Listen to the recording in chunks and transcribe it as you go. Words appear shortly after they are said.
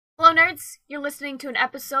nerds! You're listening to an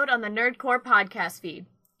episode on the Nerdcore podcast feed.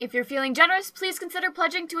 If you're feeling generous, please consider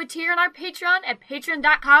pledging to a tier on our Patreon at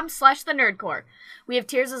patreon.com/thenerdcore. We have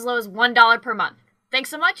tiers as low as $1 per month. Thanks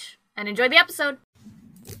so much, and enjoy the episode!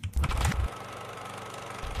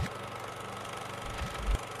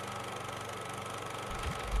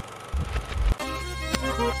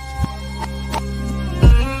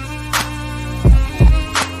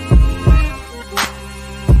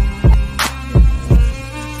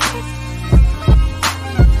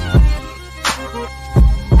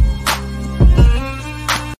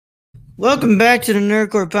 Welcome back to the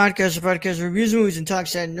Nerdcore Podcast, the podcast that reviews movies and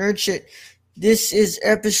talks that nerd shit. This is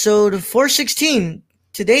episode 416.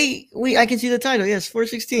 Today, I can see the title, yes,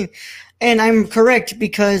 416. And I'm correct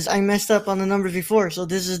because I messed up on the numbers before, so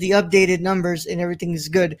this is the updated numbers and everything is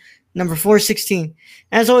good. Number 416.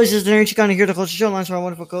 As always, this is the Nerd Chicana here to host the show. Lance, our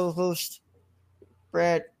wonderful co-host,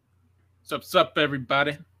 Brad. What's up,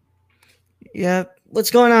 everybody? Yep.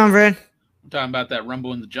 What's going on, Brad? I'm talking about that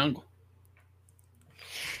Rumble in the Jungle.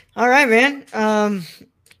 All right, man.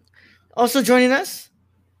 Also joining us,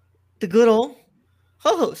 the good old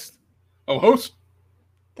co-host. Oh, host.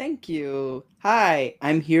 Thank you. Hi,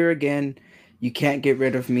 I'm here again. You can't get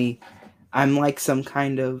rid of me. I'm like some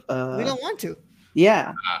kind of We don't want to.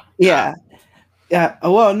 Yeah. Yeah. Yeah.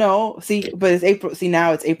 Well, no. See, but it's April. See,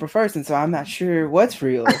 now it's April 1st, and so I'm not sure what's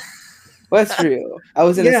real. What's real? I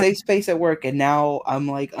was in a safe space at work, and now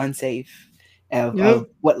I'm like unsafe of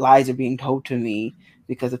what lies are being told to me.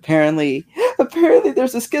 Because apparently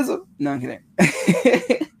there's a schism. No, I'm kidding.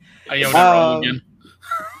 I yelled at Roll again.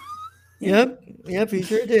 Yep, he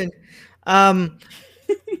sure did.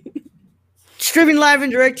 Streaming live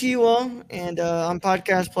and direct to you all, and on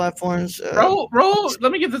podcast platforms. Roll.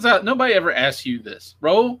 Let me get this out. Nobody ever asked you this.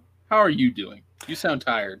 Roll, how are you doing? You sound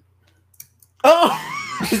tired. Oh,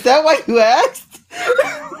 is that why you asked?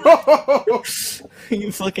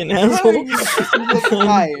 You fucking asshole.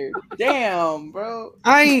 Tired. Damn, bro.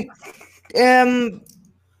 I am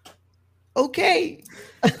okay.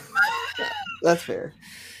 That's fair.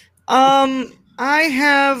 I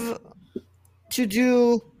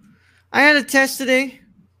had a test today.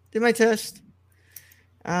 Did my test.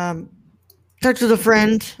 Talked with a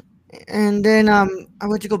friend, and then I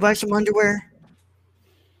went to go buy some underwear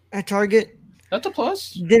at Target. That's a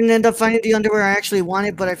plus. Didn't end up finding the underwear I actually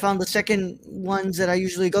wanted, but I found the second ones that I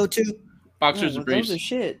usually go to. Boxers and briefs. Those are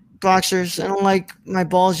shit. Boxers. I don't like my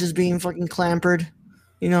balls just being fucking clampered.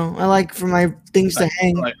 You know, I like for my things to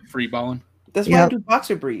hang. Like free balling. That's why I do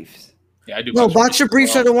boxer briefs. Yeah, I do. No, boxer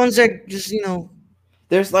briefs are the ones that just, you know.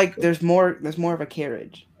 There's more of a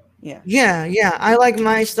carriage. Yeah. Yeah. I like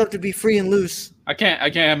my stuff to be free and loose. I can't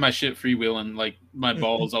have my shit freewheeling like my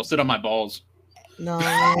balls. I'll sit on my balls. No,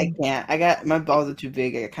 I can't. My balls are too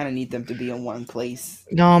big. I kind of need them to be in one place.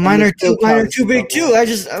 No, mine are too big too.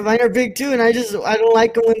 Mine are big too, and I don't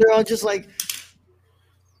like them when they're all just like.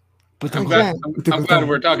 I'm glad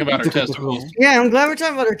we're talking about our testicles. Yeah, I'm glad we're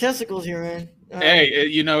talking about our testicles here, man. Hey,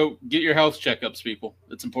 get your health checkups, people.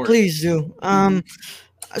 It's important. Please do.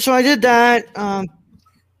 So I did that. I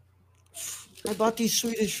bought these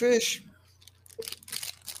Swedish fish.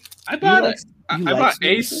 I bought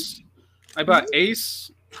Ace. I bought Ace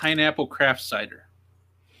Pineapple Craft Cider.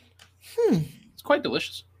 It's quite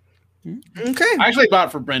delicious. Okay. I actually bought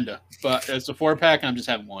it for Brenda, but it's a 4-pack, and I'm just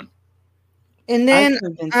having one. And then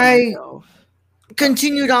I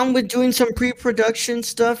continued on with doing some pre-production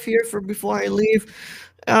stuff here for before I leave.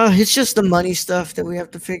 It's just the money stuff that we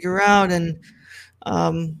have to figure out, and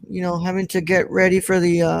having to get ready for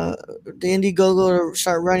the Indiegogo to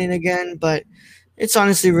start running again. But it's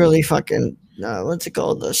honestly really fucking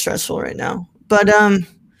stressful right now. But am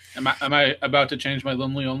I about to change my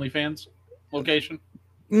Lonely OnlyFans location?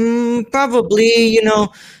 Probably.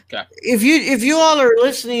 Okay. If you all are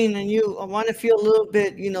listening and you want to feel a little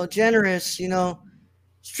bit generous,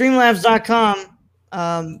 Streamlabs.com,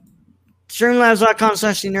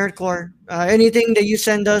 Streamlabs.com/nerdcore. Anything that you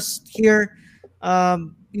send us here,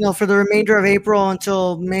 for the remainder of April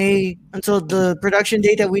until May, until the production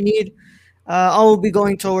date that we need, all will be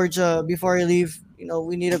going towards before I leave.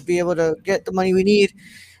 We need to be able to get the money we need.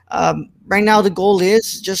 Right now, the goal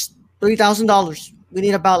is just $3,000. We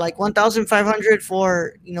need about like $1,500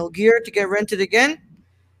 for gear to get rented again,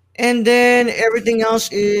 and then everything else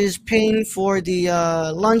is paying for the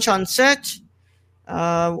lunch on set.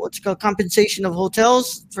 Compensation of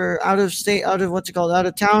hotels for out of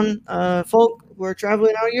town folk who are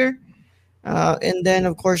traveling out here, and then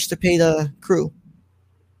of course to pay the crew,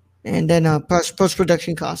 and then post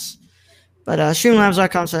production costs. But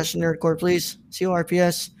streamlabs.com/nerdcore, please.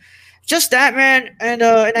 CORPS. Just that, man, and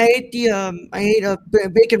I ate a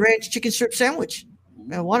bacon ranch chicken strip sandwich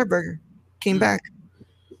at Whataburger. Came back,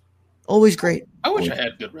 always great. I wish Always. I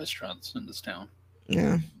had good restaurants in this town.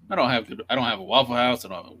 Yeah. I don't have a Waffle House. I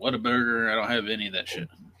don't have a Whataburger. I don't have any of that shit.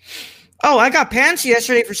 Oh, I got pants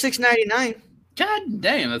yesterday for $6.99. God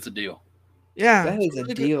damn, that's a deal. Yeah, That is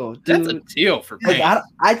a deal, dude. That's a deal for Like, pants.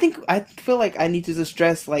 I feel like I need to just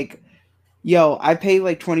stress, like, yo, I pay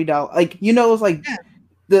like $20. Like, it's like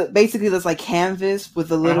basically that's like canvas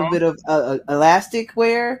with a little bit of elastic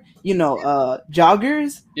wear.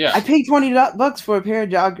 Joggers. Yeah, I paid $20 for a pair of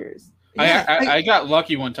joggers. I got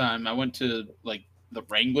lucky one time. I went to like the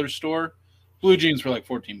Wrangler store. Blue jeans for like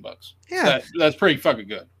 $14. Yeah, that's pretty fucking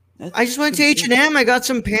good. I just went to H&M. I got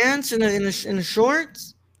some pants and a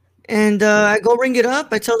shorts, and I go ring it up.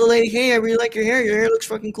 I tell the lady, "Hey, I really like your hair. Your hair looks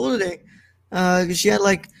fucking cool today." Because she had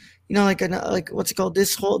like what's it called?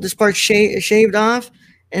 This part shaved off,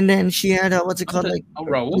 and then she had what's it called? Like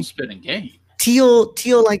Raul spitting game. Teal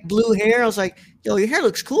like blue hair. I was like, "Yo, your hair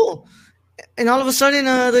looks cool." And all of a sudden,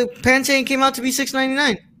 the pants came out to be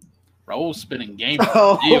 $6.99. Raul spitting game.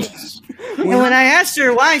 Oh. Deals. And when I asked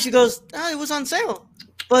her why, she goes, "Oh, it was on sale."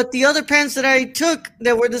 But the other pants that I took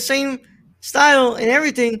that were the same style and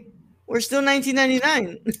everything were still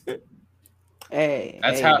 $19.99. Hey,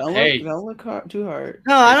 That's don't look too hard.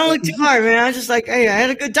 No, I don't look too hard, man. I was just like, hey, I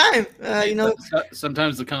had a good time.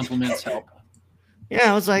 Sometimes the compliments help. Yeah,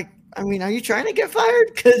 I was like, I mean, are you trying to get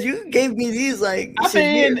fired? Because you gave me these like. I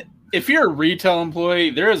mean, if you're a retail employee,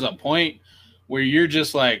 there is a point where you're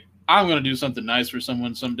just like, I'm gonna do something nice for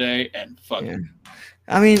someone someday, and fuck it.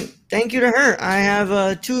 I mean, thank you to her. I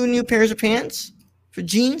have 2 new pairs of pants for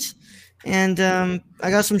jeans, and I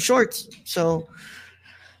got some shorts. So,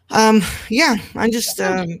 yeah, I just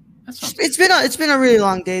it's been a really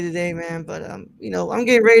long day today, man. But I'm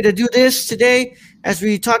getting ready to do this today as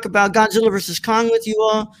we talk about Godzilla vs. Kong with you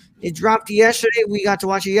all. It dropped yesterday. We got to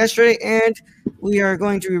watch it yesterday, and we are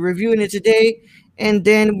going to be reviewing it today. And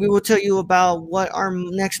then we will tell you about what our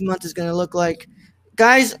next month is going to look like.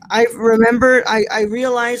 Guys, I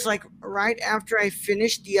realized like right after I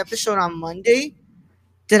finished the episode on Monday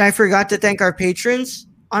that I forgot to thank our patrons.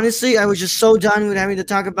 Honestly, I was just so done with having to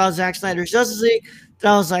talk about Zack Snyder's Justice League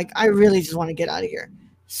that I was like, I really just want to get out of here.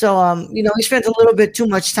 So, we spent a little bit too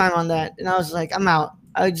much time on that, and I was like, I'm out.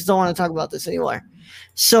 I just don't want to talk about this anymore.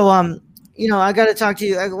 So, I got to talk to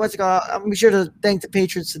you. What's it called? I'll be sure to thank the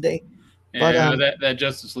patrons today. Yeah, but, that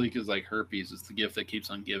Justice League is like herpes. It's the gift that keeps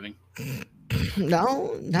on giving.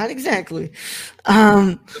 No, not exactly.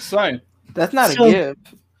 Just saying. That's not a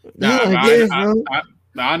gift.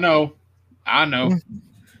 I know.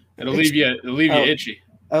 It'll leave you itchy.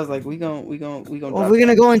 I was like, we gonna. Well, we're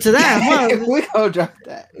gonna go into that. Huh? We gonna drop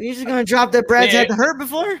that. You're just gonna drop that Brad's had the hurt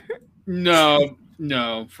before? No.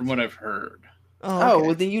 From what I've heard. Oh, okay.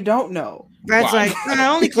 Well, then you don't know. Brad's like,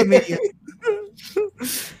 only chlamydia.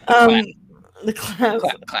 The clap.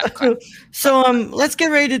 Clap. So let's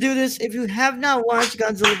get ready to do this. If you have not watched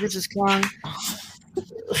Godzilla vs. Kong,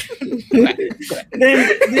 then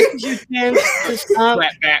this is your chance to stop.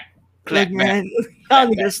 Clap back. Man, I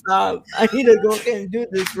need to stop. I need to go ahead and do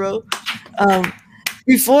this, bro.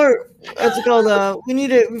 Before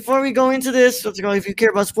we go into this, if you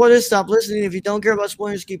care about spoilers, stop listening. If you don't care about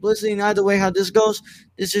spoilers, keep listening. Either way, how this goes,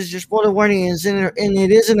 this is your spoiler warning, and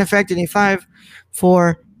it is in effect in a 5,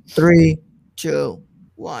 4, 3, 2,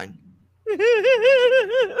 1.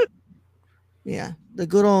 Yeah, the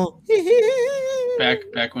good old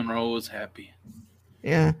back when Raul was happy.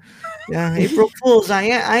 Yeah. April Fools. I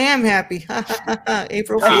am happy.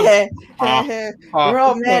 April Fools. We're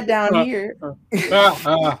all mad down here. All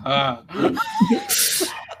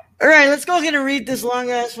right, let's go ahead and read this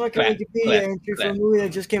long ass fucking Wikipedia entry for a movie that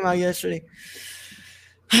just came out yesterday.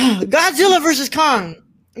 Godzilla vs. Kong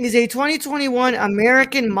is a 2021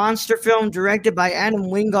 American monster film directed by Adam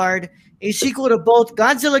Wingard, a sequel to both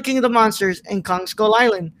Godzilla King of the Monsters and Kong Skull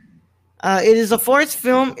Island. It is the 4th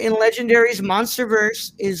film in Legendary's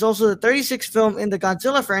MonsterVerse. It is also the 36th film in the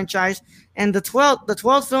Godzilla franchise and the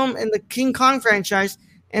 12th film in the King Kong franchise,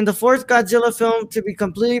 and the 4th Godzilla film to be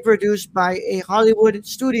completely produced by a Hollywood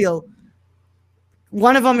studio.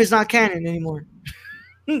 One of them is not canon anymore.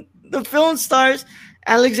 The film stars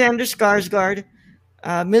Alexander Skarsgård,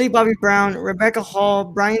 Millie Bobby Brown, Rebecca Hall,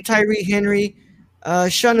 Brian Tyree Henry,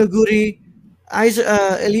 Sean Uguri,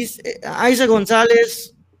 Isa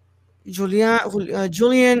Gonzalez,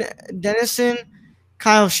 Julian Dennison,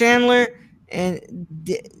 Kyle Chandler, and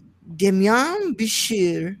Demian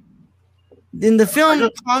Bashir. In the film,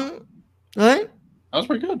 Kong, what? That was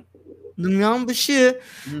pretty good. Demian Bashir.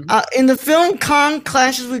 In the film, Kong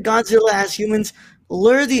clashes with Godzilla as humans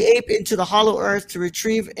lure the ape into the hollow earth to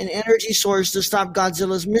retrieve an energy source to stop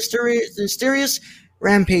Godzilla's mysterious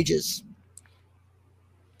rampages.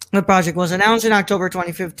 The project was announced in October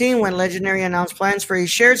 2015 when Legendary announced plans for a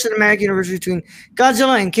shared cinematic universe between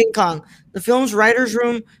Godzilla and King Kong. The film's writer's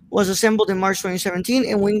room was assembled in March 2017,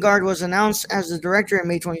 and Wingard was announced as the director in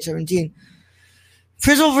May 2017.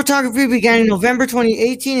 Visual photography began in November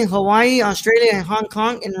 2018 in Hawaii, Australia, and Hong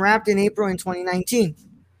Kong, and wrapped in April in 2019.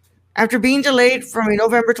 After being delayed from a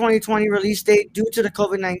November 2020 release date due to the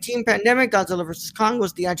COVID-19 pandemic, Godzilla vs. Kong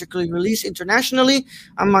was theatrically released internationally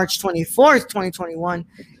on March 24th, 2021,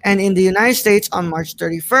 and in the United States on March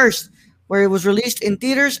 31st, where it was released in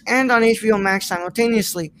theaters and on HBO Max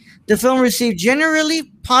simultaneously. The film received generally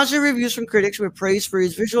positive reviews from critics with praise for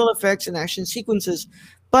its visual effects and action sequences,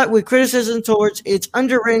 but with criticism towards its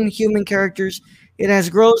underwritten human characters. It has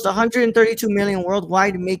grossed $132 million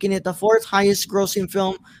worldwide, making it the fourth highest grossing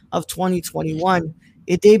film of 2021.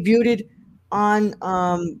 It debuted on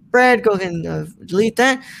Brad, go ahead and delete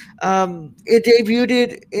that. It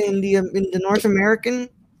debuted in the North American,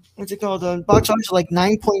 what's it called, box office, like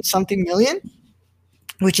 9 point something million,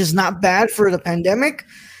 which is not bad for the pandemic,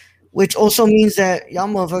 which also means that y'all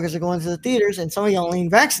motherfuckers are going to the theaters and some of y'all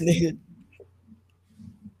ain't vaccinated.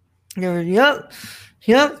 Yep.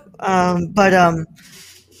 Let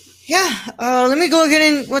me go ahead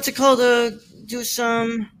and do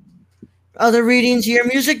some other readings here.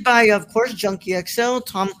 Music by, of course, Junkie XL,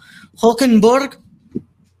 Tom Holkenborg.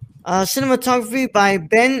 Cinematography by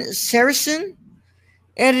Ben Saracen.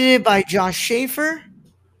 Edited by Josh Schaefer.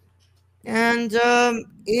 And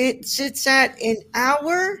it sits at an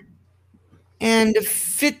hour and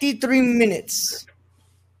 53 minutes.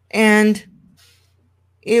 And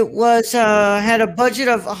it was had a budget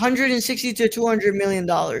of $160 to $200 million,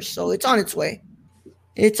 so it's on its way.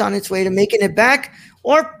 It's on its way to making it back,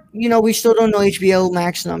 or we still don't know HBO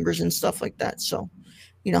Max numbers and stuff like that. So,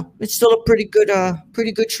 it's still a pretty good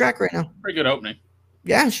track right now. Pretty good opening.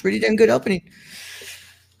 Yeah, it's pretty damn good opening.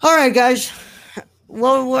 All right, guys,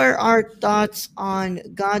 what were our thoughts on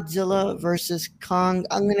Godzilla versus Kong?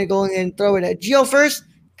 I'm gonna go ahead and throw it at Gio first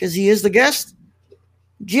because he is the guest.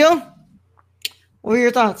 Gio, what were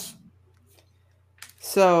your thoughts?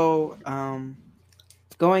 So,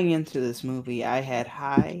 going into this movie, I had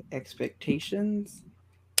high expectations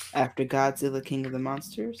after Godzilla King of the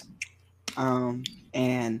Monsters. And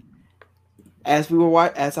as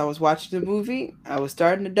I was watching the movie, I was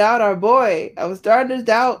starting to doubt our boy. I was starting to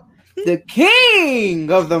doubt the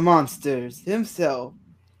King of the Monsters himself.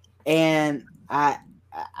 And I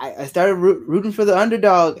started rooting for the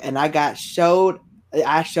underdog, and I showed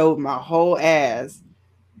my whole ass.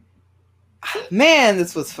 Man,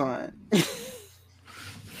 this was fun.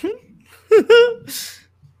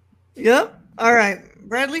 Yep. All right,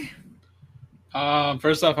 Bradley.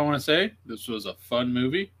 First off, I want to say this was a fun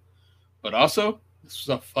movie, but also this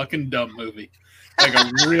was a fucking dumb movie, like a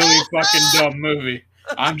really fucking dumb movie.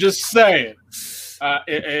 I'm just saying.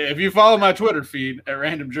 If you follow my Twitter feed at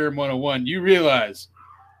RandomGerm101, you realize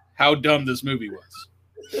how dumb this movie was.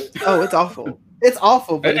 Oh, it's awful. It's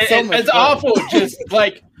awful, but it's so much it's fun. awful. Just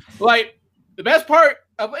like the best part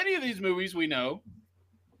of any of these movies we know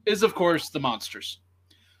is, of course, the monsters.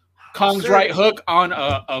 Kong's right hook on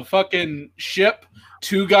a fucking ship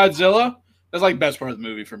to Godzilla. That's like the best part of the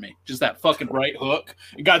movie for me. Just that fucking right hook.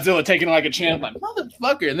 And Godzilla taking like a chance, like,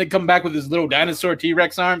 motherfucker. And then come back with his little dinosaur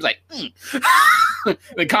T-Rex arms, like,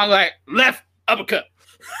 Then Kong like, left uppercut.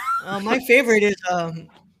 My favorite is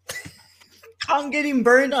Kong getting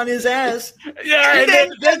burned on his ass. Yeah, and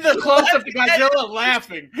then the close-up to Godzilla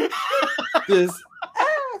laughing. Just,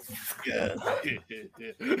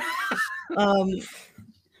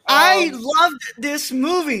 I loved this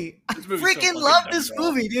movie. I freaking loved this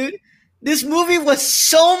movie, dude. This movie was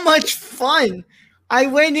so much fun. I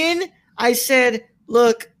went in, I said,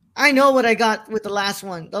 look, I know what I got with the last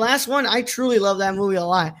one. The last one, I truly love that movie a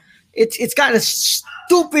lot. It's got a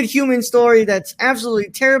stupid human story that's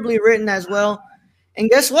absolutely terribly written as well. And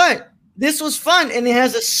guess what? This was fun, and it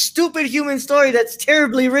has a stupid human story that's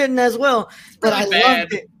terribly written as well. But I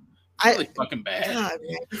loved it. It's really fucking bad. God,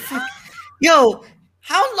 man. Yo,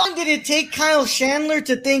 how long did it take Kyle Chandler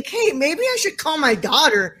to think, hey, maybe I should call my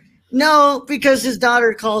daughter? No, because his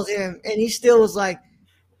daughter called him, and he still was like,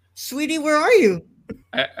 sweetie, where are you?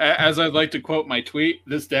 As I'd like to quote my tweet,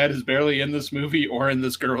 this dad is barely in this movie or in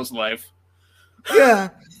this girl's life. Yeah.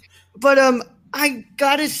 But I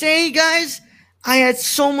gotta say, guys, I had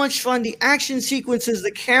so much fun. The action sequences,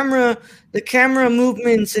 the camera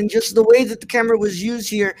movements, and just the way that the camera was used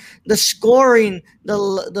here, the scoring, the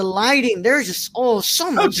lighting. There's just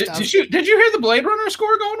so much stuff. Did you hear the Blade Runner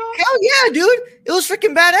score going on? Hell yeah, dude! It was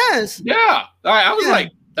freaking badass. Yeah, I was like,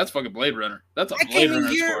 that's fucking Blade Runner. That's a Blade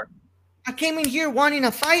Runner score. I came in here wanting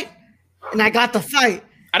a fight, and I got the fight.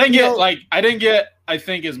 I didn't get I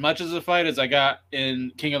think as much as a fight as I got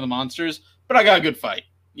in King of the Monsters, but I got a good fight.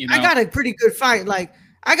 You know? I got a pretty good fight. Like,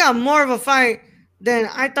 I got more of a fight than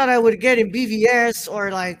I thought I would get in BVS or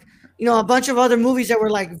like, a bunch of other movies that were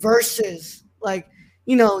like versus. Like,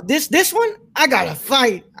 this one, I got a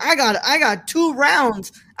fight. I got 2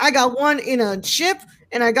 rounds. I got one in a ship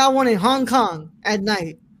and I got one in Hong Kong at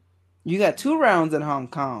night. You got 2 rounds in Hong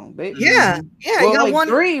Kong, baby. Yeah. Well, you got like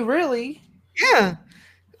 3, really. Yeah.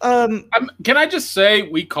 Can I just say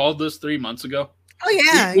we called this 3 months ago? Oh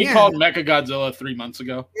yeah, we called Mechagodzilla 3 months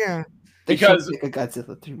ago. Yeah, because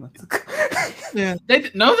Mechagodzilla 3 months ago. Yeah, they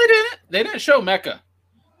didn't. They didn't show Mecha,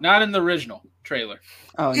 not in the original trailer.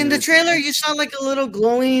 Oh, in the trailer, you saw like a little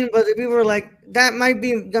glowing, but people were like, "That might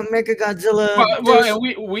be Mechagodzilla." Well, and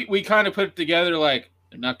we kind of put it together like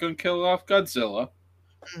they're not going to kill off Godzilla,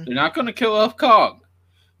 they're not going to kill off Kong,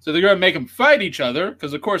 so they're going to make them fight each other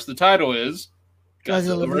because, of course, the title is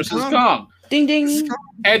Godzilla versus Kong. Ding ding.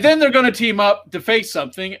 And then they're going to team up to face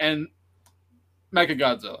something, and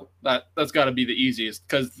Mechagodzilla. That's got to be the easiest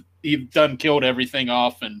because he done killed everything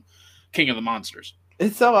off in King of the Monsters.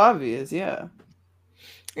 It's so obvious, yeah.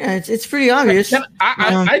 Yeah, it's pretty obvious.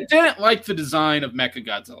 I didn't like the design of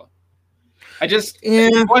Mechagodzilla.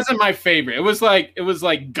 It wasn't my favorite. It was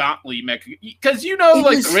like Gauntly Mecha, because the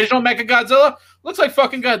original Mechagodzilla looks like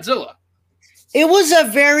fucking Godzilla. It was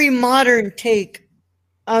a very modern take.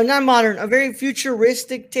 Not modern, a very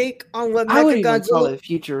futuristic take on what Mechagodzilla. I wouldn't even call it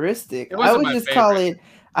futuristic. I would just call it.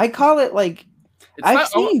 I call it like I've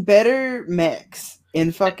seen better mechs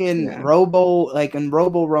in fucking Robo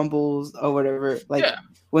Rumbles or whatever. Like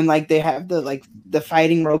when like they have the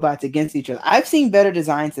fighting robots against each other. I've seen better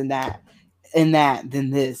designs than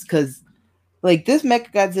than this, because like this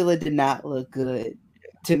Mechagodzilla did not look good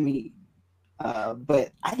to me.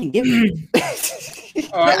 But I didn't give it.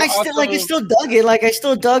 I still dug it. Like I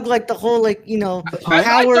still dug like the whole I dug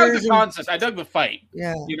the concept. I dug the fight.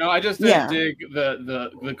 Yeah. I just didn't dig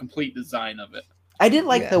the complete design of it. I did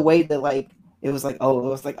like the way that it was it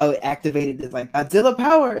activated this like Godzilla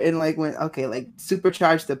power and like went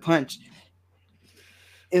supercharged the punch.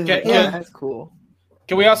 It was that's cool.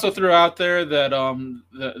 Can we also throw out there that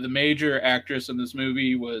the major actress in this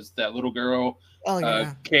movie was that little girl,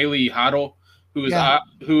 Kaylee Hoddle,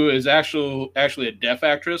 who is actually a deaf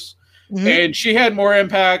actress, and she had more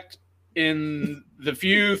impact in the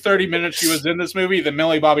few 30 minutes she was in this movie than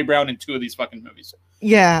Millie Bobby Brown in 2 of these fucking movies.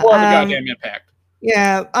 Yeah, more of a goddamn impact.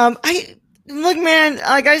 Yeah, look, man.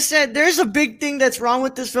 Like I said, there's a big thing that's wrong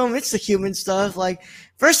with this film. It's the human stuff. Like,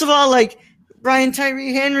 first of all, like Brian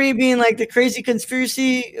Tyree Henry being like the crazy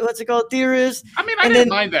conspiracy, theorist. I mean, I didn't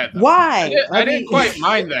mind that. Though. Why? I didn't quite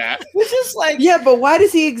mind that. It's just like, but why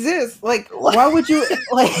does he exist? Like, why would you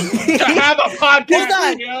like to have a podcast?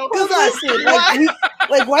 Hold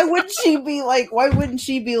on. Why wouldn't she be like? Why wouldn't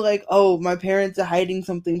she be like? Oh, my parents are hiding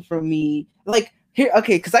something from me. Like here,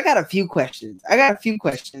 okay, because I got a few questions.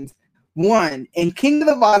 One, in King of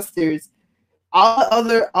the Monsters, all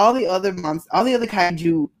the other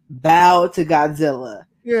kaiju bow to Godzilla.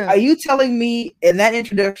 Yeah. Are you telling me in that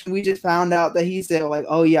introduction we just found out that he said like,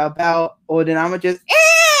 oh yeah, bow, or then I'ma just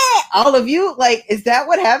all of you? Like, is that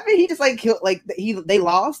what happened? He just like killed they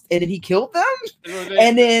lost and then he killed them?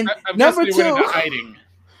 And then number 2, hiding,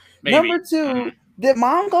 maybe. Number 2, did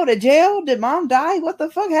mom go to jail? Did mom die? What the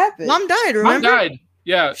fuck happened? Mom died, remember? Mom died.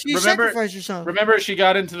 Yeah, she sacrificed herself. Remember, she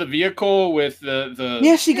got into the vehicle with the.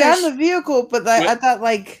 Yeah, she got in the vehicle, but I thought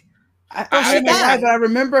like. I died, but I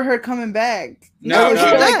remember her coming back. No, she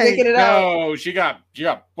taking it out. No, she got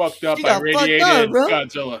fucked up by radiated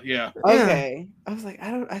Godzilla. Yeah. Okay. I was like,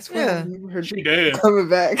 I swear I remember her. She did coming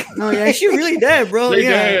back. No, yeah, she really did, bro. They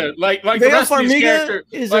did. Like the rest of these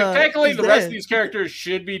characters. Technically, the rest of these characters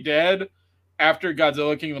should be dead after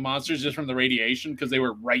Godzilla King of the Monsters, just from the radiation, because they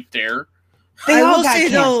were right there. I will say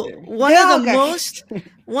though, one of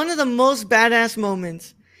the most badass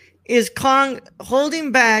moments is Kong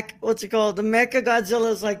holding back the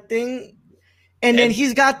Mechagodzilla's like thing, and then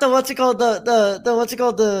he's got the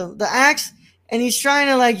axe, and he's trying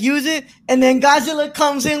to like use it, and then Godzilla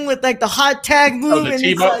comes in with like the hot tag move, and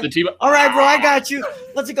he's like, all right, bro, I got you.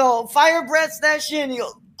 Fire breaths that shit, and he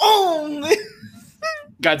goes, oh.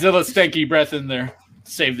 Godzilla stanky breath in there,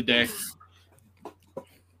 save the day.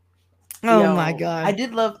 Oh my god!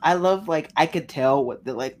 I love like I could tell what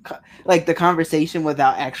the like the conversation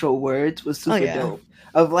without actual words was super dope.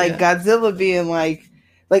 Of like Godzilla being like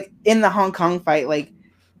in the Hong Kong fight, like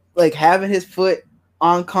having his foot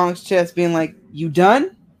on Kong's chest, being like, "You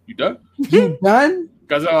done? You done? You done?"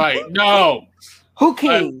 Godzilla like, no. Who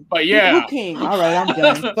king? But yeah. Who king? All right, I'm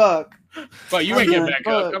done. Fuck. But you ain't getting back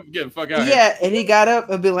up. I'm getting the fuck out. Yeah, and he got up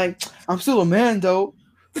and be like, "I'm still a man though."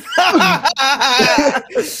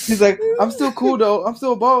 He's like, "I'm still cool though. I'm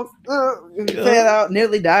still a boss." Fell out,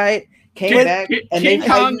 nearly died, came back, and King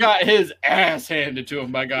Kong got his ass handed to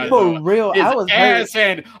him by Godzilla. For real, his I was ass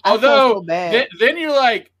handed. Although so bad. Then you're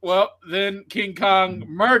like, well, then King Kong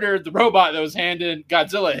murdered the robot that was handing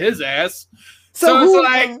Godzilla his ass. So it's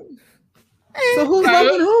like, so who's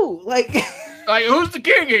loving who? Like who's the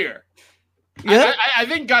king here? Yeah, I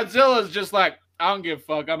think Godzilla's just like, I don't give a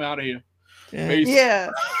fuck. I'm out of here.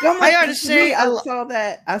 Yeah. I gotta say, I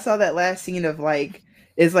saw that last scene of like,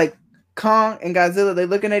 it's like Kong and Godzilla, they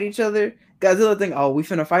looking at each other. Godzilla think, "Oh, we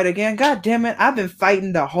finna fight again? God damn it, I've been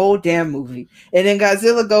fighting the whole damn movie." And then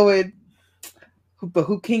Godzilla going, "But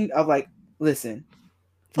who king?" I'm like, "Listen,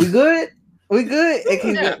 we good? We good?"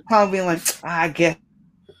 And Kong being like, "I guess."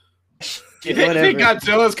 You think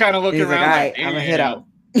Godzilla's kind of looking around? Like, I'm gonna head out.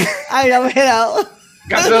 I'm gonna head out.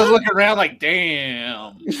 Godzilla's looking around like,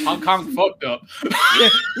 damn, Hong Kong fucked up.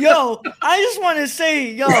 Yo, I just want to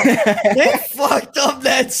say, they fucked up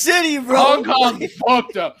that city, bro. Hong Kong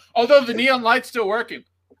fucked up. Although the neon light's still working.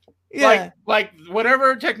 Yeah. Like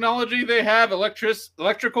whatever technology they have,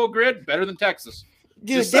 electrical grid, better than Texas.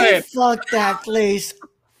 Dude, they fucked that place.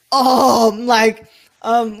 Oh,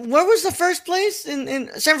 where was the first place? In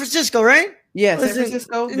San Francisco, right? Yeah, San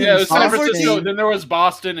Francisco. Yeah, it was San Francisco. Then there was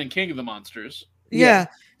Boston and King of the Monsters. Yeah.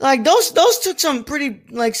 Like those took some pretty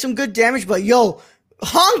some good damage, but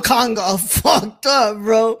Hong Kong got fucked up,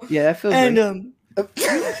 bro. Yeah, that feels and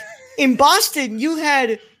in Boston you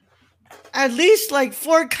had at least like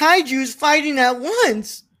 4 kaijus fighting at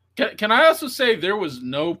once. Can I also say there was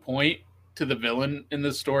no point to the villain in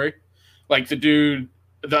this story? Like the dude,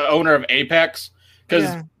 the owner of Apex,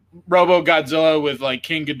 because Robo Godzilla with like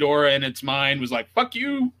King Ghidorah in its mind was like, fuck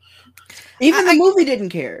you. Even the movie didn't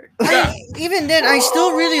care. Even then, I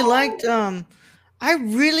still really liked. I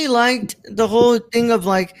really liked the whole thing of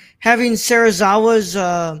like having Serizawa's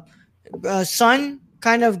son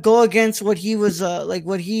kind of go against what he was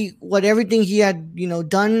what everything he had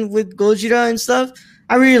done with Gojira and stuff.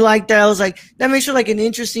 I really liked that. I was like, that makes it like an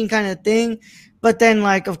interesting kind of thing. But then,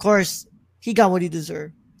 like, of course, he got what he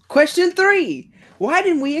deserved. Question 3: why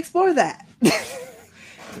didn't we explore that?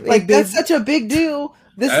 That's such a big deal.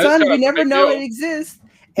 This sun, we never know it exists,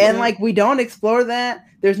 and like we don't explore that.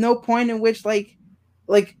 There's no point in which like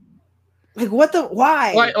what the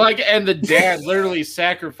why? And the dad literally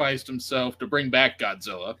sacrificed himself to bring back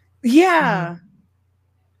Godzilla. Yeah.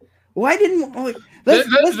 Why didn't let's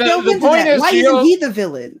delve into that. Why isn't he the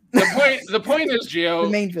villain? The point is,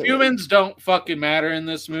 Gio, humans don't fucking matter in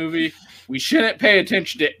this movie. We shouldn't pay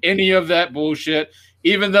attention to any of that bullshit,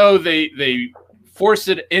 even though they force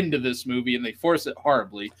it into this movie and they force it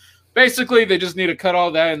horribly. Basically, they just need to cut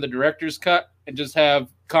all that in the director's cut and just have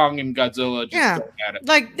Kong and Godzilla just go at it.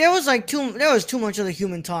 Like there was too much of the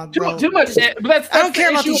human talk, bro. Too much. But that's I don't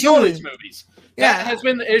care about these movies. That has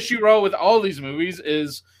been the issue, Ro, with all these movies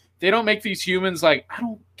is they don't make these humans like, I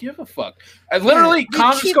don't give a fuck. Literally,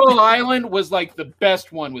 Kong Skull Island was like the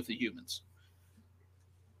best one with the humans.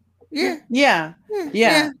 Yeah.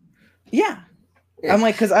 I'm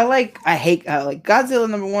like, because I hate Godzilla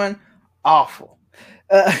 #1, awful.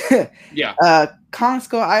 Kong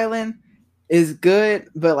Skull Island is good,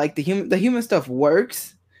 but like the human stuff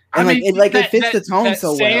works, and it fits the tone so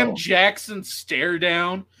well. Sam Jackson stare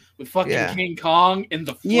down with fucking King Kong in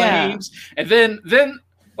the flames, and then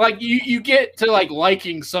like you get to like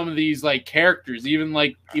liking some of these like characters, even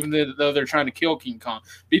though they're trying to kill King Kong,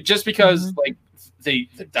 just because like the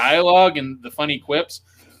dialogue and the funny quips.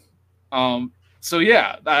 So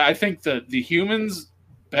yeah, I think the humans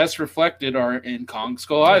best reflected are in Kong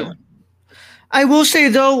Skull Island. I will say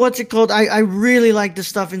though, what's it called? I really like the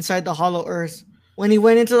stuff inside the Hollow Earth. When he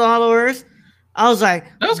went into the Hollow Earth, I was like,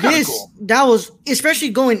 that was kind of cool. That was, especially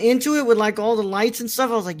going into it with like all the lights and stuff.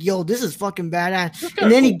 I was like, yo, this is fucking badass. And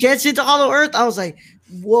then he gets into Hollow Earth. I was like,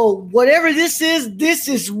 whoa, whatever this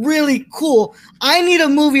is really cool. I need a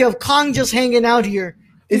movie of Kong just hanging out here.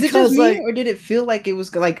 Is it just me, or did it feel like it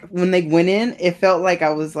was like when they went in? It felt like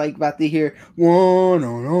I was like about to hear whoa,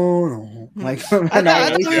 no. Like I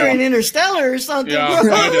thought we were in Interstellar or something. Yeah,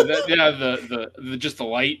 the just the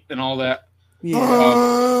light and all that. Yeah.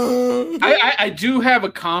 I do have a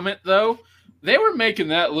comment though. they were making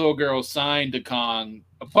that little girl sign to Kong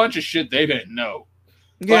a bunch of shit they didn't know.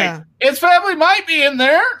 Yeah. Like, its family might be in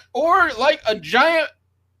there, or like a giant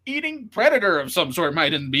eating predator of some sort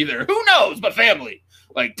might even be there. Who knows? But family,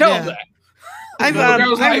 like, tell them that.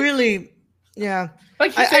 I really,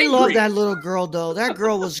 like I love that little girl though. That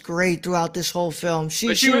girl was great throughout this whole film. She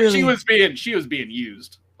was being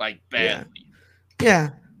used like badly. Yeah.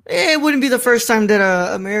 It wouldn't be the first time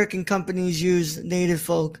that American companies use native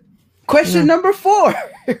folk. Question number 4.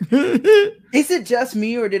 Is it just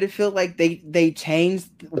me, or did it feel like they changed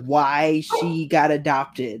why she got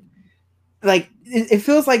adopted? Like, it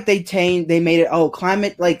feels like they made it,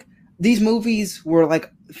 climate, like, these movies were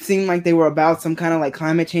like, seemed like they were about some kind of like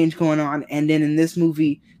climate change going on, and then in this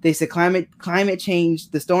movie they said climate change,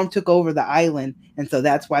 the storm took over the island, and so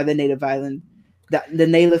that's why the native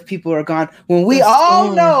people are gone. When we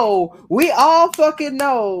all fucking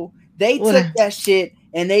know they took that shit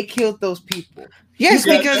and they killed those people. Yes,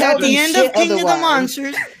 because at the end of King of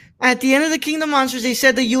the Monsters, they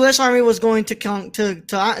said the U.S. Army was going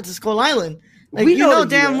to Skull Island. Like, you know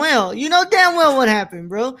damn well what happened,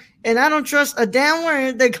 bro. And I don't trust a damn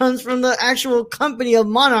word that comes from the actual company of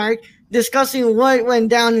Monarch discussing what went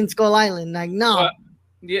down in Skull Island. Like, no.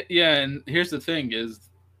 Yeah, and here's the thing: is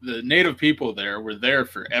the native people there were there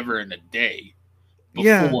forever and a day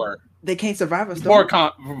before they can't survive a storm.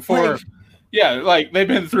 Like they've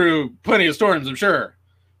been through plenty of storms, I'm sure,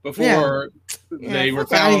 before they were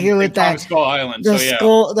found in Skull Island.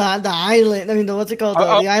 The island. I mean, what's it called? The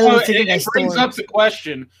island was taken by storm. It brings up the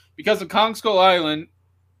question, because of Kong Skull Island,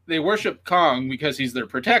 they worship Kong because he's their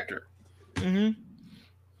protector. Mm-hmm.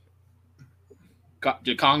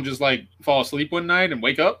 Did Kong just like fall asleep one night and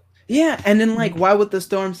wake up? Yeah, and then like, why would the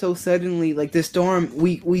storm so suddenly, like the storm,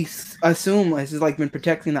 we assume has like been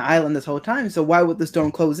protecting the island this whole time. So why would the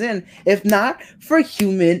storm close in if not for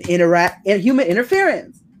human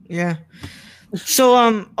interference? Yeah.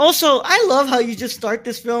 So also, I love how you just start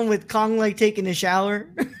this film with Kong like taking a shower.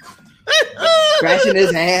 Scratching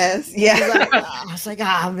his ass. Yeah. I was like,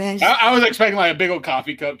 man. I was expecting like a big old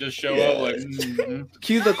coffee cup just show up. Like,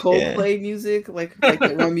 cue the Coldplay music, like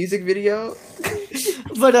one music video.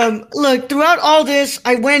 But look, throughout all this,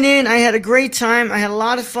 I went in. I had a great time. I had a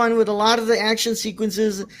lot of fun with a lot of the action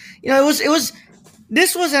sequences. You know,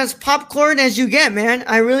 this was as popcorn as you get, man.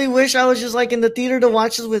 I really wish I was just like in the theater to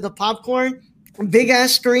watch this with a popcorn, big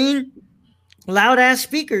ass screen, loud ass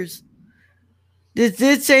speakers. It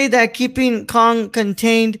did say that keeping Kong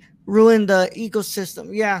contained ruined the ecosystem.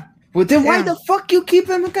 Yeah. Well, then why the fuck you keep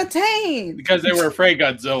him contained? Because they were afraid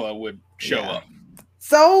Godzilla would show up.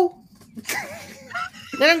 So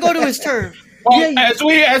let him go to his turf. Well, as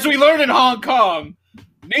we learned in Hong Kong,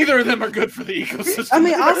 neither of them are good for the ecosystem. I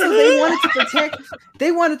mean, also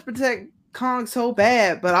they wanted to protect Kong so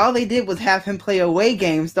bad, but all they did was have him play away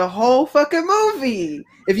games the whole fucking movie.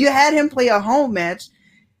 If you had him play a home match,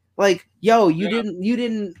 like, yo, you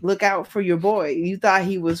didn't look out for your boy. You thought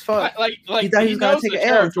he was fucked. You thought he was gonna take an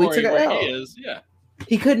L, so he took an L.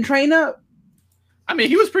 He couldn't train up. I mean,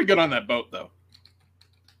 he was pretty good on that boat, though.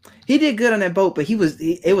 He did good on that boat, but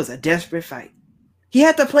it was a desperate fight. He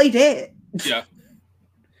had to play dead. Yeah.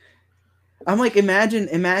 I'm like,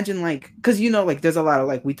 imagine like, because you know, like, there's a lot of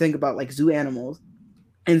like, we think about like zoo animals,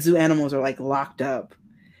 and zoo animals are like locked up,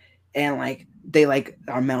 and like they like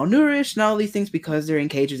are malnourished and all these things because they're in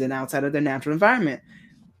cages and outside of their natural environment.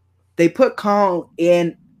 They put Kong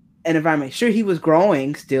in an environment. Sure, he was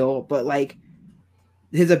growing still, but like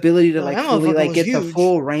his ability to like fully like get the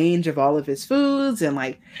full range of all of his foods and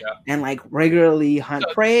like regularly hunt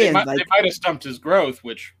prey they might have stumped his growth,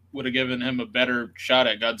 which would have given him a better shot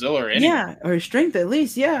at Godzilla or anything. Or his strength at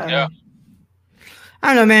least. Yeah. I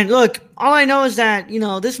don't know, man. Look, all I know is that, you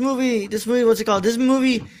know, this movie, what's it called? This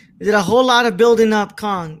movie did a whole lot of building up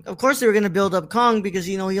Kong. Of course they were going to build up Kong because,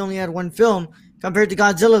 you know, he only had one film compared to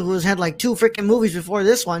Godzilla, who has had like 2 freaking movies before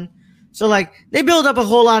this one. So like they build up a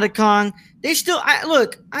whole lot of Kong. They still,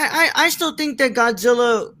 I still think that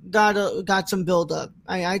Godzilla got some build up.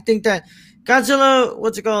 I think that Godzilla,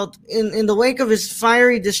 what's it called? In the wake of his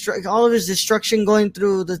fiery all of his destruction going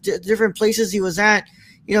through the different places he was at,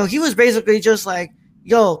 you know, he was basically just like,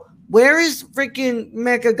 yo, where is freaking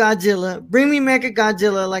Mecha Godzilla? Bring me Mecha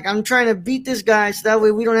Godzilla. Like, I'm trying to beat this guy so that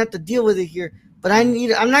way we don't have to deal with it here. But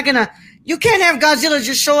you can't have Godzilla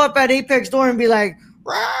just show up at Apex door and be like,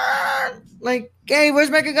 Rah! Like, hey, where's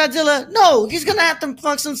Mecha Godzilla? No, he's gonna have to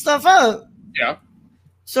fuck some stuff up. Yeah.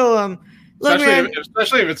 So,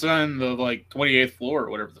 especially if it's on the like 28th floor or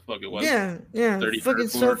whatever the fuck it was. Yeah. Fucking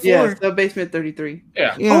floor. Yeah, the basement 33.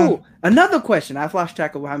 Yeah. Oh, another question. I've lost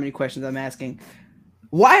track of how many questions I'm asking.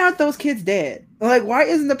 Why aren't those kids dead? Like, why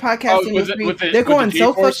isn't the podcast industry? They're going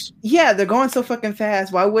so fast. Yeah, they're going so fucking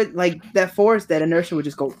fast. Why would like that force, that inertia would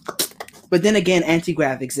just go? But then again,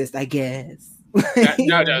 anti-grav exists, I guess.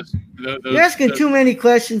 No, it does. You're asking too many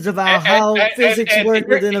questions about how physics work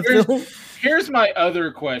within a film. Here's my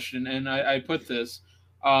other question, and I put this: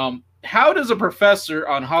 how does a professor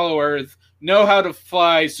on Hollow Earth know how to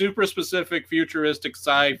fly super specific, futuristic,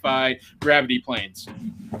 sci-fi gravity planes?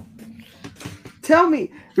 Tell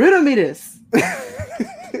me, riddle me this.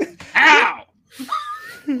 How?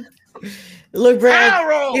 Look, Brad.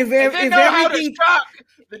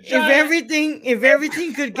 If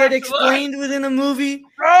everything could get explained within a movie.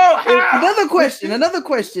 Another question. No.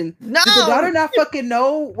 Did the daughter not fucking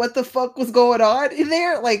know what the fuck was going on in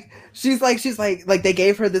there? Like she's like they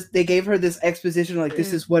gave her this exposition, like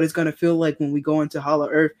this is what it's gonna feel like when we go into Hollow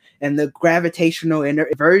Earth and the gravitational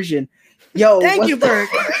inversion. Yo, thank you, Burke.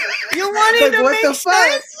 You wanted to make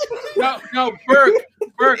sense? No, Burke.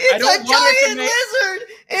 It's I don't a giant lizard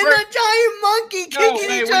and a giant monkey kicking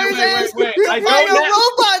each other's ass. You're fighting a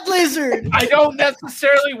robot lizard. I don't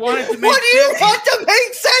necessarily want it to make sense. What do you want to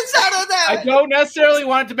make sense out of that? I don't necessarily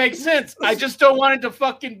want it to make sense. I just don't want it to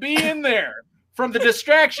fucking be in there from the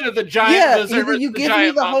distraction of the giant lizard. Yeah, you give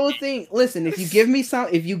me the whole thing. Listen, if you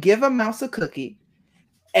give a mouse a cookie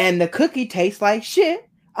and the cookie tastes like shit,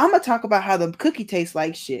 I'm gonna talk about how the cookie tastes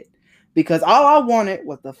like shit. Because all I wanted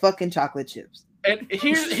was the fucking chocolate chips. And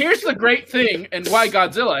here's the great thing, and why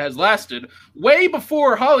Godzilla has lasted way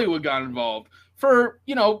before Hollywood got involved for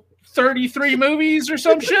 33 movies or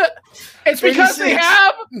some shit. It's because 36.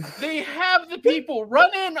 they have the people run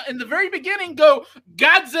in the very beginning, go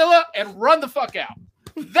Godzilla, and run the fuck out.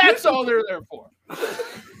 That's all they're there for.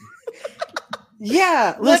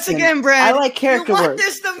 Yeah, once again, Brad, I like character work. You want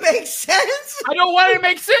this to make sense? I don't want it to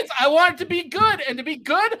make sense. I want it to be good, and to be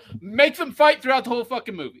good, make them fight throughout the whole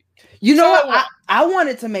fucking movie. You know what? I want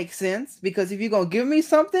it to make sense because if you're gonna give me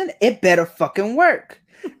something, it better fucking work.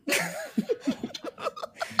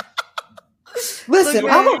 Listen,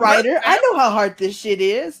 I'm a writer. I know how hard this shit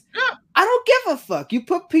is. Yeah. I don't give a fuck. You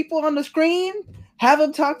put people on the screen, have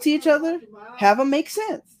them talk to each other, have them make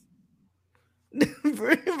sense.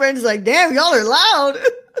 Brandon's like, damn, y'all are loud.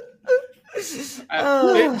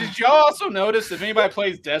 Did y'all also notice if anybody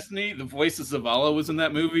plays Destiny, the voice of Zavala was in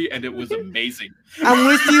that movie, and it was amazing. I'm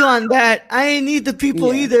with you on that. I ain't need the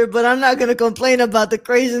people either, but I'm not gonna complain about the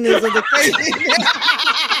craziness of the craziness.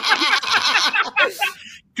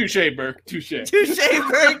 Touche, Burke. Touche,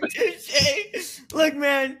 Burke. Touche. Look,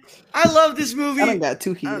 man, I love this movie. I done got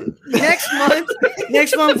too heated. Next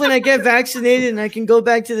month when I get vaccinated and I can go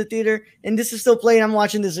back to the theater and this is still playing, I'm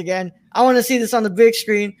watching this again. I want to see this on the big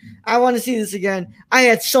screen. I want to see this again. I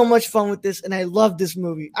had so much fun with this and I love this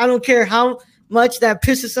movie. I don't care how much that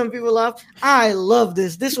pisses some people off. I love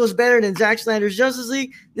this. This was better than Zack Snyder's Justice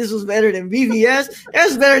League. This was better than BVS. It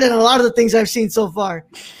was better than a lot of the things I've seen so far.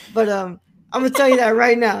 But I'm going to tell you that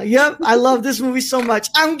right now. Yep, I love this movie so much.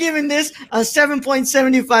 I'm giving this a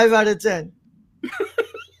 7.75 out of 10.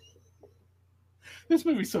 This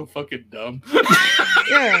movie's so fucking dumb.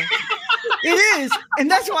 Yeah, it is.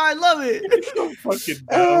 And that's why I love it. It's so fucking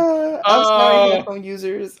dumb. I'm sorry, headphone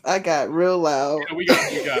users. I got real loud. Yeah, we got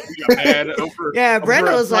mad over. Yeah,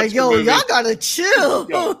 Brenda was like, yo, y'all got to chill.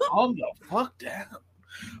 Yo, calm the fuck down.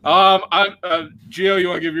 Gio, you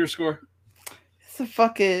want to give your score? It's a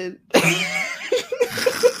fucking...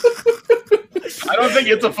 I don't think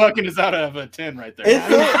it's a fucking is out of a 10 right there. King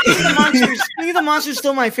of the Monsters is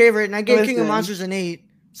still my favorite, and I gave King of the Monsters an 8.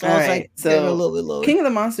 So I was like, a little bit lower. King of the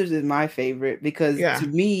Monsters is my favorite because to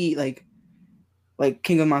me, like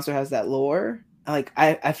King of the Monster has that lore. Like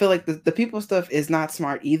I feel like the people stuff is not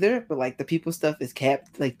smart either, but like the people stuff is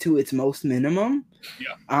kept like to its most minimum.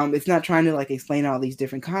 Yeah. It's not trying to like explain all these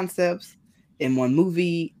different concepts in one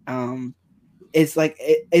movie. It's like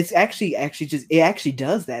it actually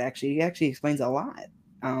does that. Actually, it actually explains a lot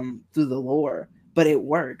through the lore, but it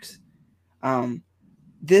works.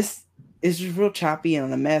 This is just real choppy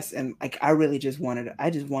and a mess, and like I just wanted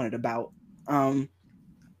about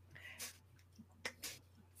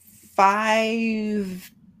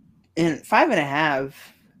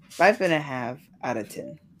 5.5 out of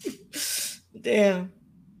 10. Damn.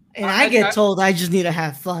 And I get told I just need to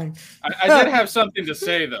have fun. I did have something to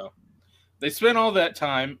say though. They spent all that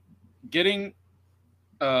time getting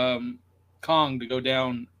Kong to go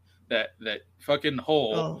down that fucking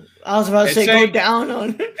hole. Oh, I was about to say go down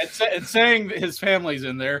on it. And saying that his family's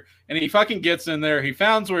in there, and he fucking gets in there. He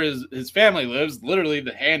finds where his family lives, literally the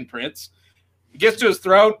handprints. He gets to his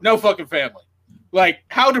throne, no fucking family. Like,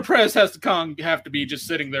 how depressed has the Kong have to be just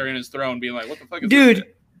sitting there in his throne being like, what the fuck is Dude, this?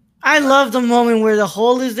 I love the moment where the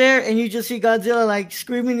hole is there and you just see Godzilla like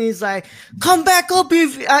screaming. And he's like, "Come back up!"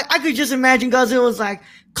 If I could just imagine Godzilla was like,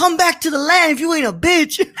 "Come back to the land if you ain't a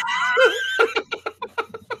bitch."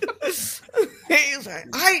 He's like,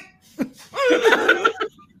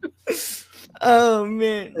 oh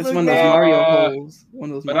man, it's one of those Mario holes.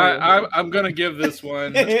 One of those. But I'm gonna give this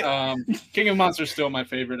one. King of Monsters is still my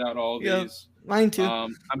favorite out of all of these. Mine too.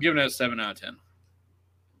 I'm giving it a 7 out of 10.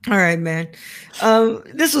 All right, man.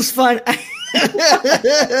 This was fun.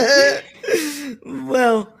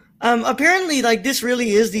 Well, apparently, like this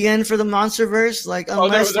really is the end for the MonsterVerse. Like,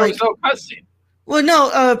 unless there was no cutscene. Well,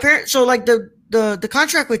 no. So, like the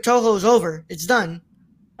contract with Toho is over. It's done.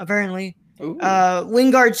 Apparently,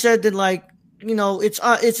 Wingard said that like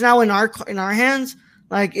it's now in our hands.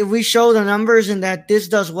 Like if we show the numbers and that this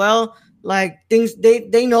does well, like things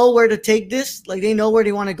they know where to take this. Like they know where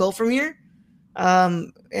they want to go from here.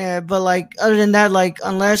 But like other than that, like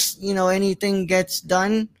unless anything gets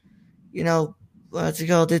done, what's it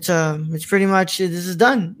called? It's pretty much this is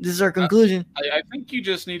done. This is our conclusion. I think you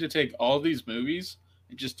just need to take all these movies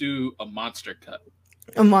and just do a monster cut.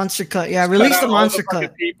 A monster cut, yeah. Release the monster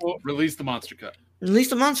cut. Release the monster cut. Release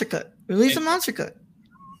the monster cut. Release the monster cut.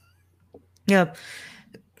 Yeah.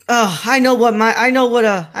 I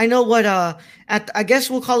guess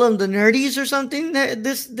we'll call them the nerdies or something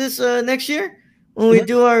this next year when we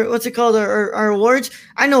do our our awards.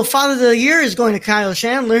 I know Father of the Year is going to Kyle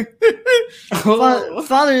Chandler.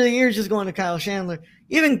 Father of the Year is just going to Kyle Chandler.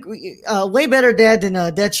 Even way better dad than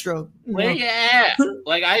Deathstroke. Where you at?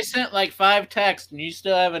 Like I sent like 5 texts and you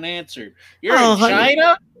still haven't answered. You're in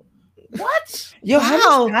China? What? Yo,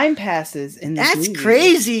 how much time passes in this movie?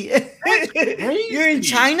 Crazy. That's crazy. You're in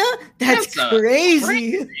China? That's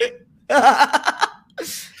crazy. Dude,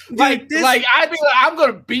 I'd be like, I'm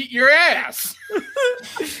gonna beat your ass.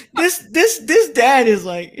 This dad is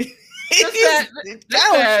like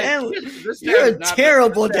you're a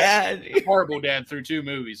terrible dad. Horrible dad through 2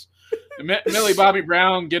 movies. Millie Bobby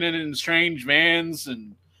Brown getting in strange vans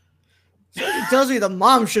and it tells me the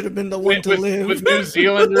mom should have been the one to live with New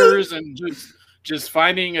Zealanders and just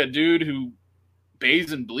finding a dude who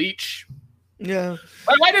bathes in bleach. Yeah.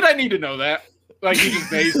 Like, why did I need to know that? Like he just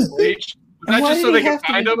bathes in bleach. That's just so they can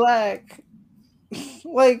find him. Black?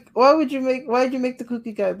 Like, why'd you make the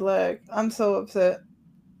cookie guy black? I'm so upset.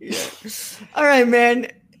 Yeah. All right, man.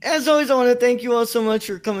 As always, I want to thank you all so much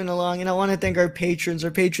for coming along, and I want to thank our patrons. Our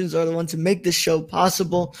patrons are the ones who make this show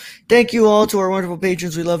possible. Thank you all to our wonderful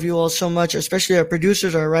patrons. We love you all so much, especially our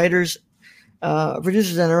producers, our writers, and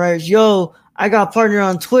our writers. Yo, I got partner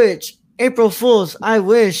on Twitch. April Fools. I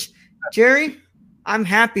wish. Jerry, I'm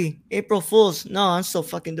happy. April Fools. No, I'm still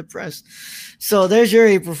fucking depressed. So there's your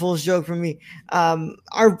April Fool's joke from me.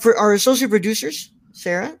 Our associate producers.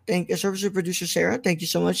 Sarah, associate producer Sarah, thank you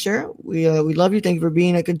so much, Sarah. We love you. Thank you for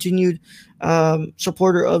being a continued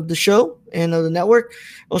supporter of the show and of the network.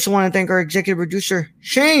 Also want to thank our executive producer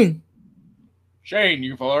Shane. Shane,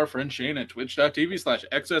 you can follow our friend Shane at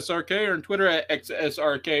twitch.tv/XSRK or on Twitter at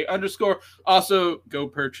XSRK_. Also, go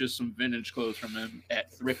purchase some vintage clothes from him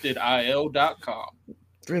at thriftedil.com.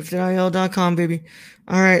 Thriftedil.com, baby.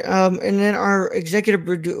 All right. And then our executive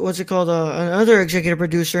another executive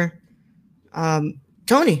producer.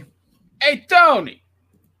 Tony. Hey, Tony.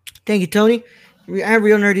 Thank you, Tony. I have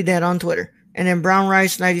Real Nerdy Dad on Twitter. And then Brown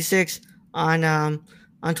Rice 96 on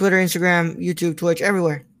Twitter, Instagram, YouTube, Twitch,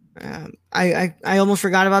 everywhere. I almost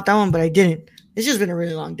forgot about that one, but I didn't. It's just been a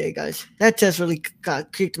really long day, guys. That test really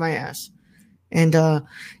kicked my ass. And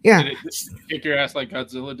yeah. Did it kick your ass like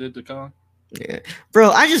Godzilla did to Kong? Yeah.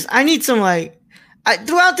 Bro, I need some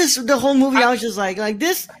throughout the whole movie, I was just like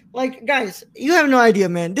this, guys, you have no idea,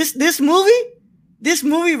 man. This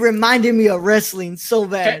movie reminded me of wrestling so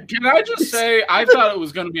bad. Can I just say, I thought it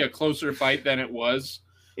was going to be a closer fight than it was.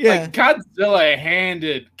 Yeah. Like Godzilla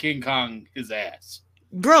handed King Kong his ass.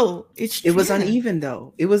 Bro, it was uneven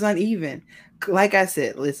though. It was uneven. Like I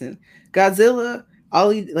said, listen, Godzilla,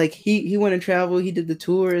 he went and traveled. He did the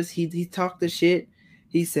tours. He talked the shit.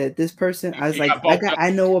 He said, this person, I was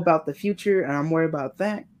I know about the future and I'm worried about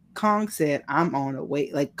that. Kong said, I'm on a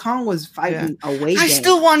wait. Like Kong was fighting away.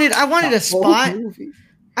 I wanted a spot.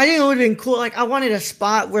 I think it would have been cool. Like I wanted a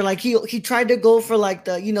spot where he tried to go for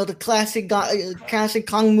the classic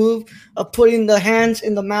Kong move of putting the hands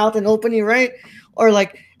in the mouth and opening, right? Or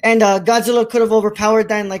and Godzilla could have overpowered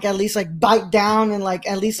that and at least bite down and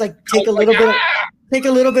at least take a little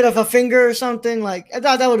bit of a finger or something. I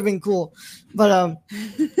thought that would have been cool. But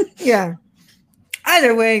yeah.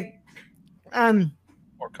 Either way, I'm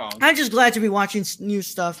just glad to be watching new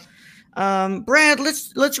stuff. Brad,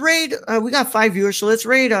 let's raid. We got 5 viewers, so let's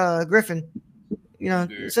raid Griffin.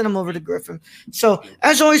 send them over to Griffin. So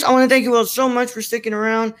as always, I want to thank you all so much for sticking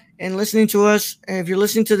around and listening to us. And if you're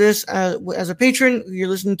listening to this as a patron, you're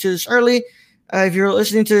listening to this early. If you're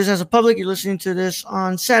listening to this as a public, you're listening to this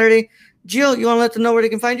on Saturday. Jill, you want to let them know where they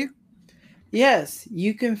can find you? Yes,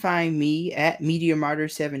 you can find me at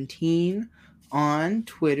MediaMartyr17 on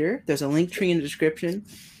Twitter. There's a link tree in the description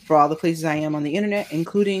for all the places I am on the internet,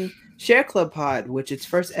 including Share Club Pod, which its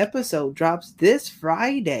first episode drops this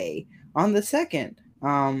Friday on the 2nd.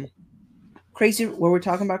 Where we're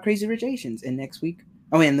talking about Crazy Rich Asians, and next week,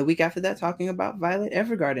 and the week after that, talking about Violet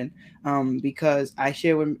Evergarden. Because I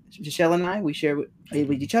share with Michelle and we share with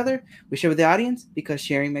each other, we share with the audience, because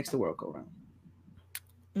sharing makes the world go round.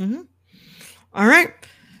 Mm-hmm. All right,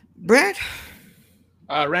 Brad.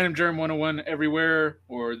 Random Germ 101 everywhere,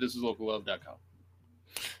 or thisislocallove.com.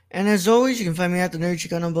 And as always, you can find me at the Nerd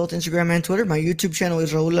Chicano on both Instagram and Twitter. My YouTube channel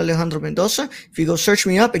is Raul Alejandro Mendoza. If you go search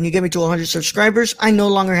me up and you get me to 100 subscribers, I no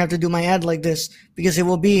longer have to do my ad like this, because it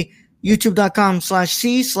will be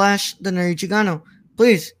youtube.com/c/the Nerd Chicano.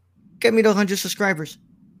 Please get me to 100 subscribers,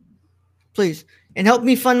 please, and help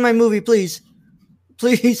me fund my movie, please.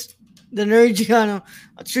 The Nerd Chicano.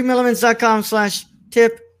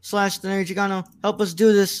 streamelements.com/tip/the Nerd Chicano. Help us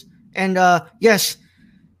do this. And yes,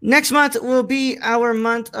 next month will be our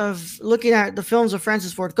month of looking at the films of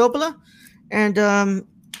Francis Ford Coppola. And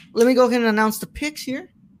let me go ahead and announce the picks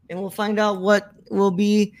here, and we'll find out what will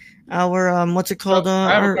be our what's it called?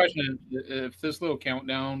 I have a question. If this little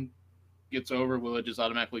countdown gets over, will it just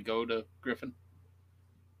automatically go to Griffin?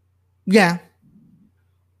 Yeah.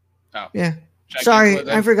 Oh. Yeah. Sorry,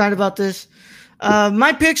 I forgot about this.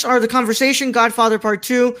 My picks are The Conversation, Godfather Part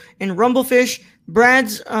 2, and Rumblefish.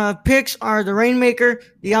 Brad's picks are The Rainmaker,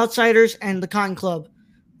 The Outsiders, and The Cotton Club.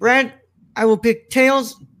 Brad, I will pick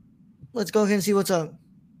Tails. Let's go ahead and see what's up.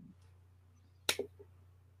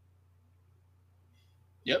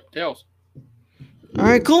 Yep, Tails. All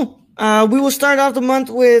right, cool. We will start off the month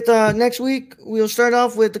with next week. We'll start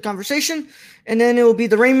off with The Conversation, and then it will be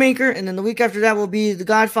The Rainmaker, and then the week after that will be The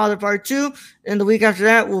Godfather Part 2, and the week after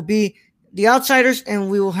that will be The Outsiders,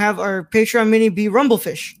 and we will have our Patreon mini be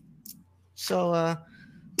Rumblefish. So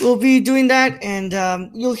we'll be doing that, and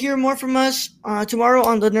you'll hear more from us tomorrow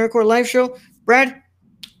on the Nerdcore Live Show. Brad,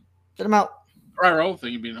 set them out. All right, Raul.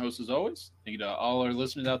 Thank you for being host as always. Thank you to all our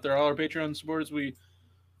listeners out there, all our Patreon supporters. We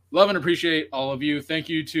love and appreciate all of you. Thank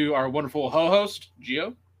you to our wonderful ho-host,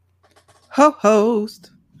 Gio.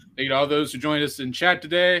 Ho-host. Thank you to all those who joined us in chat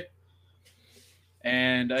today.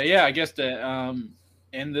 And I guess to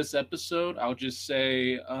end this episode, I'll just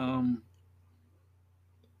say,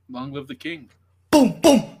 long live the king. Boom,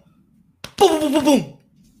 boom. Boom, boom, boom, boom.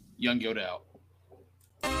 Young Yoda out.